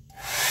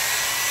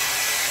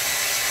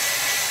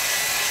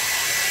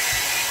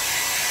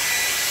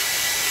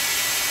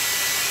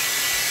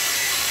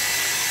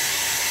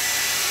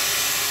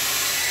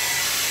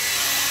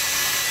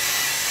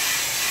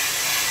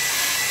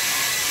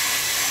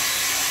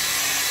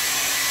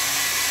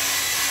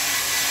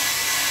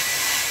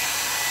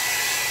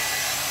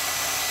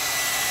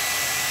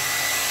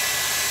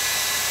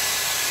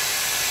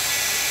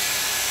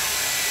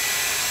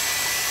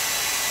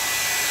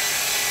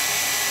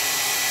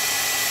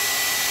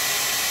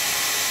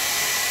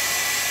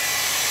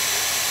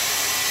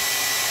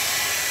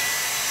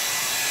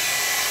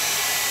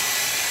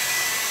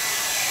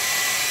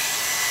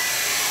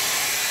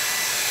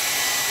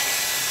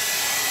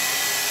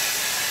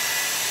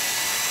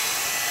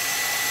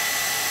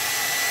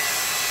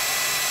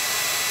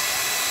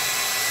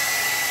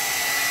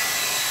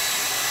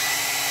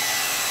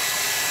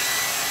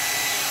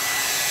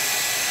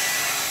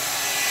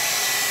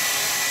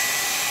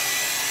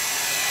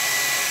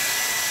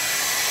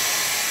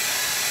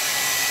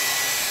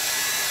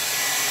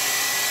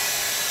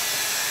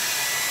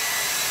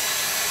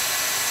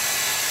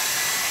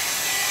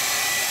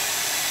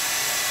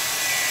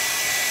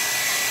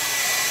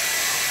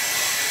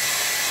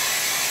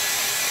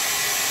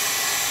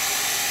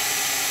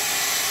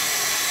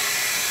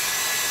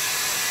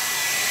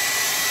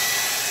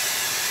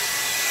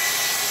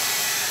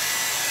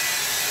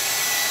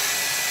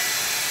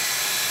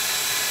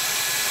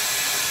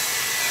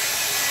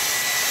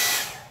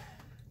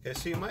 Okay,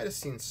 so you might have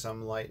seen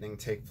some lightning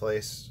take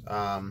place.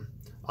 On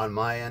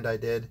my end, I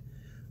did.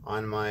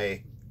 On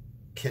my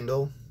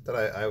Kindle that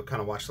I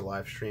kind of watched the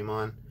live stream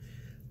on,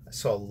 I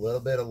saw a little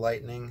bit of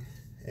lightning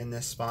in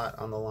this spot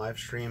on the live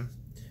stream,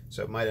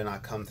 so it might have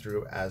not come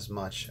through as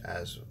much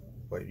as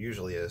what it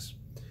usually is.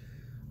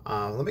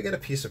 Let me get a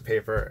piece of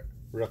paper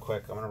real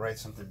quick. I'm going to write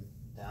something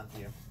down to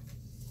you.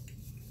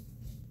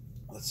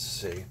 Let's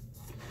see.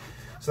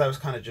 So that was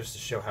kind of just to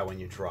show how when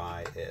you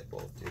dry it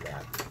will do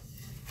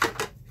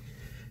that.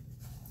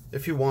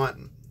 If you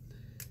want,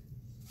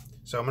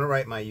 so I'm going to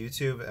write my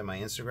YouTube and my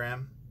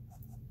Instagram.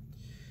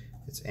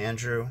 It's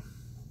Andrew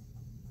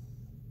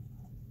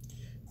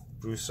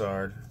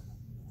Broussard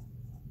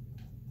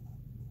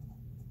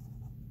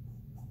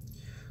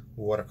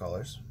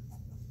Watercolors.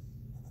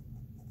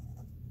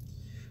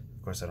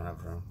 Of course, I don't have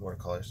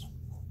watercolors.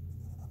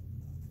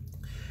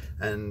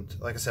 And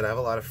like I said, I have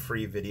a lot of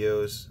free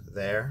videos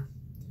there.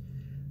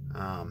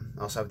 I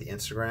also have the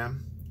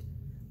Instagram,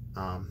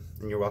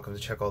 and you're welcome to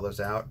check all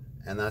those out.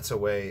 And that's a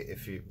way,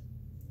 if you,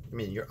 I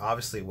mean, you're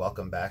obviously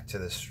welcome back to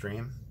this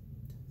stream,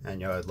 and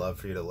you know, I'd love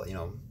for you to, you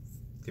know,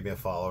 give me a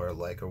follow or a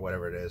like or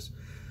whatever it is.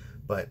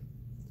 But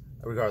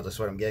regardless,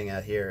 what I'm getting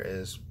at here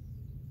is,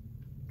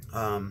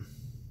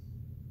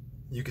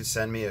 you could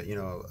send me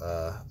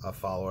a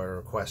follower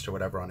request or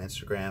whatever on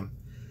Instagram,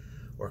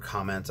 or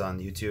comment on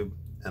YouTube,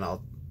 and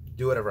I'll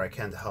do whatever I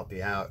can to help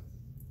you out.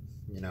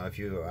 You know, if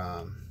you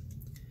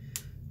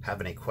have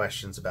any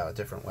questions about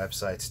different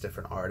websites,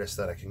 different artists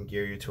that I can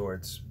gear you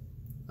towards,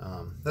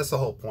 that's the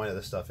whole point of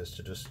this stuff, is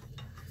to just,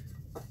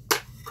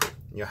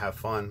 you know, have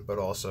fun, but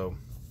also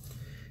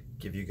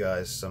give you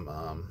guys some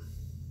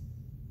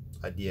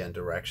idea and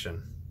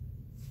direction.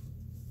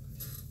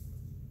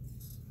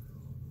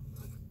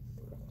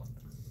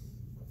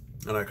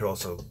 And I could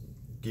also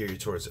gear you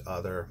towards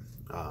other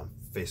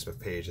Facebook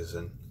pages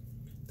and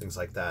things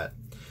like that.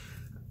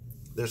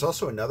 There's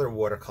also another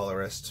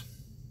watercolorist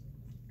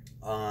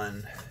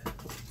on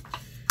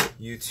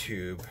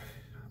YouTube,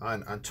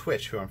 on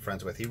Twitch, who I'm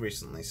friends with. He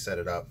recently set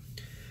it up.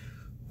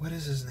 What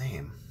is his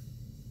name?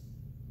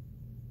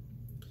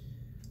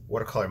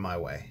 Watercolor My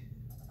Way,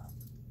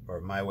 or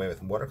My Way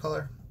with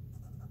Watercolor.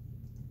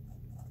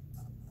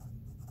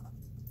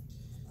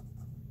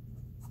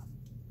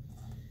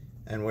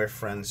 And we're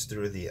friends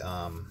through the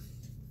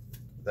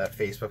that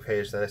Facebook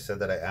page that I said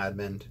that I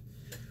adminned,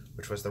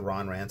 which was the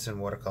Ranson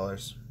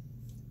watercolors.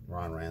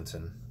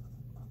 Ranson.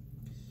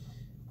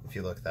 If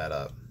you look that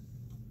up,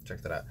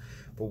 check that out.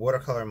 But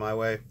Watercolor My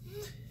Way,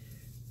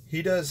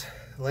 he does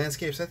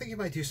landscapes. I think he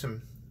might do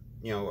some,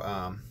 you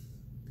know,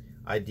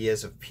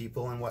 ideas of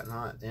people and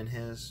whatnot in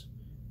his,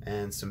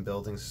 and some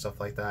buildings and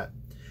stuff like that.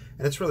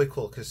 And it's really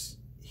cool because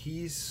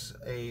he's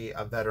a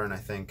veteran, I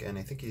think, and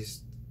I think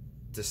he's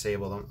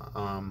disabled.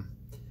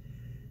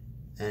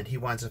 And he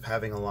winds up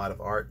having a lot of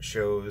art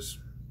shows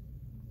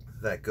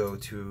that go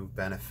to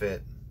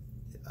benefit,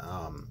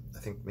 I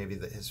think maybe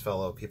his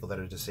fellow people that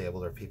are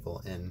disabled, or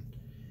people in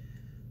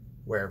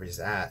wherever he's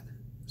at.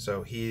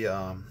 So he,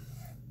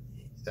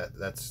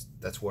 that's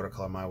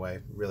Watercolor My Way.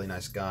 Really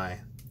nice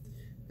guy,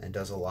 and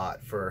does a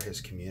lot for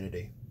his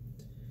community.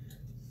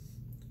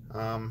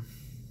 Then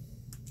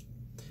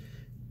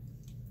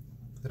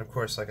of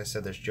course, like I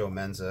said, there's Joe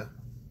Menza.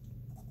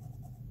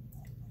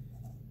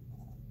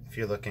 If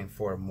you're looking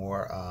for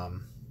more,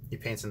 he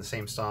paints in the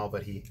same style,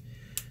 but he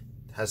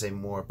has a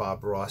more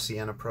Bob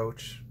Rossian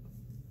approach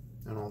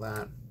and all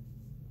that.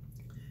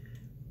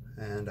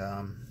 And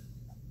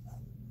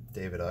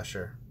David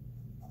Usher.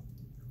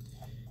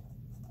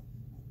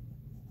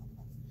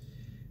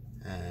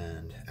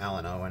 And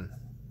Alan Owen.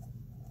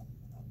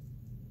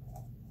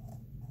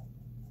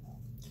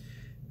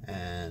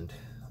 And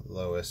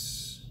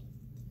Lois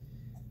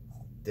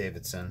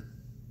Davidson.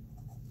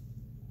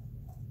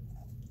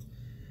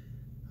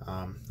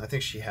 I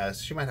think she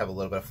might have a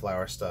little bit of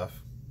flower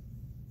stuff.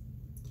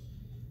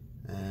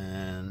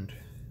 And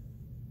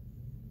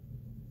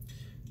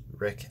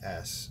Rick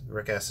S.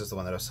 Rick S is the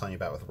one that I was telling you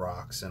about with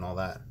rocks and all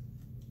that.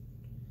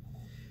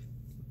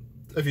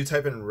 If you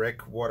type in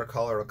Rick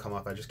Watercolor, it'll come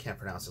up. I just can't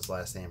pronounce his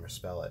last name or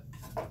spell it.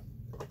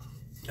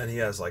 And he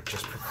has like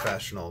just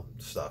professional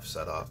stuff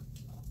set up.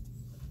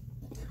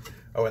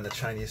 Oh, and the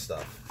Chinese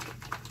stuff.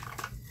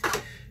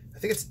 I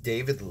think it's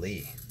David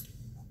Lee.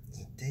 Is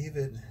it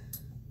David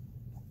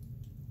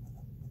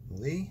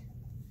Lee?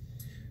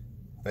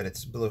 But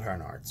it's Blue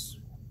Heron Arts.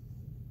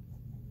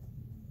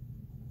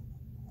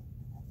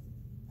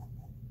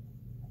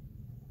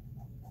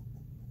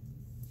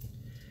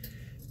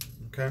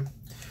 Okay,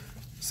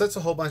 so that's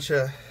a whole bunch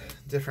of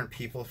different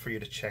people for you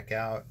to check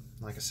out.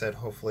 Like I said,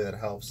 hopefully that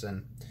helps.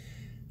 And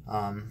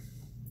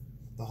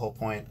the whole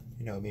point,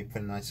 you know, me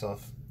putting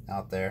myself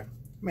out there.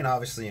 I mean,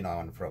 obviously, you know, I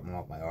want to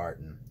promote my art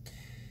and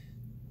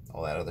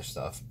all that other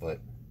stuff, but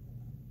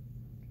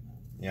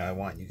yeah, I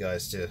want you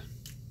guys to,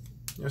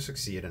 you know,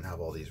 succeed and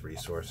have all these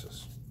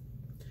resources.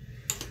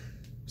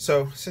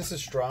 So since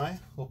it's dry,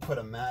 we'll put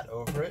a mat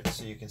over it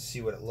so you can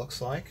see what it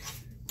looks like.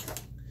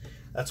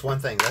 That's one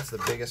thing. That's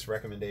the biggest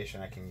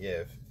recommendation I can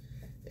give,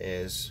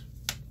 is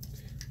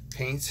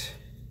paint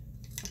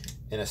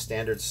in a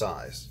standard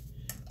size.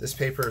 This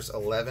paper is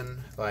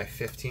 11 by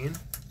 15,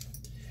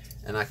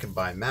 and I can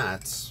buy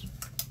mats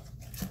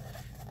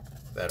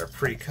that are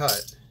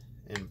pre-cut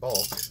in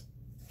bulk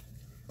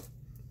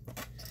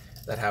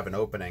that have an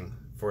opening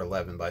for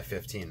 11 by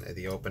 15.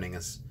 The opening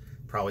is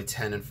probably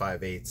 10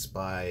 5/8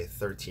 by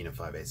 13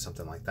 5/8,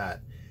 something like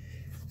that.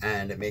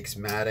 And it makes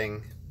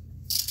matting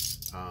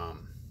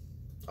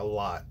a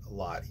lot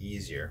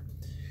easier.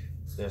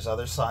 There's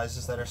other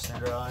sizes that are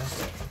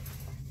standardized.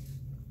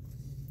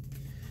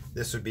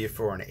 This would be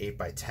for an 8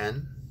 by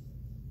 10,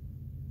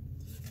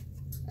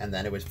 and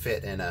then it would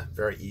fit in a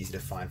very easy to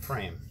find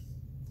frame.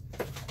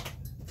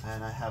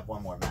 And I have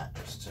one more mat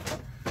just to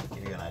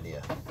give you an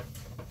idea.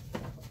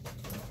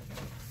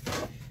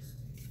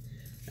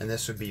 And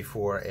this would be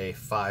for a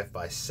 5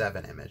 by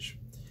 7 image.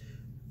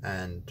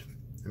 And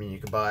I mean, you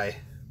could buy,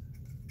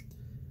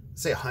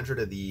 let's say 100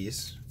 of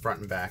these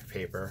front and back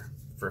paper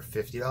for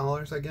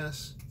 $50, I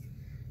guess,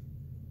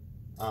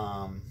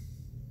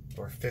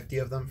 or 50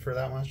 of them for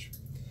that much.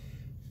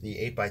 The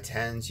 8 by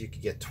 10s, you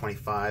could get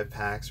 25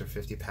 packs or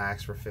 50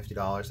 packs for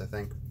 $50, I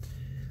think.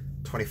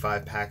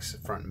 25 packs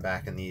front and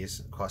back in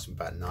these cost me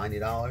about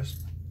 $90,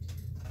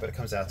 but it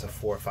comes out to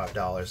 $4 or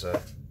 $5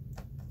 a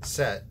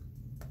set.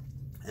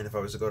 And if I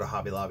was to go to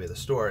Hobby Lobby or the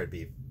store, it'd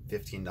be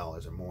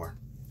 $15 or more.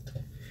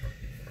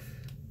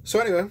 So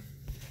anyway,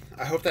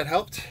 I hope that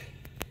helped.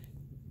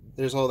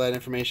 There's all that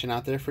information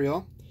out there for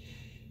y'all.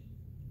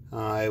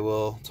 I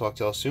will talk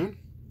to y'all soon,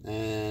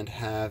 and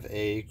have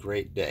a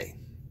great day.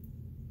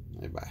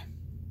 Bye.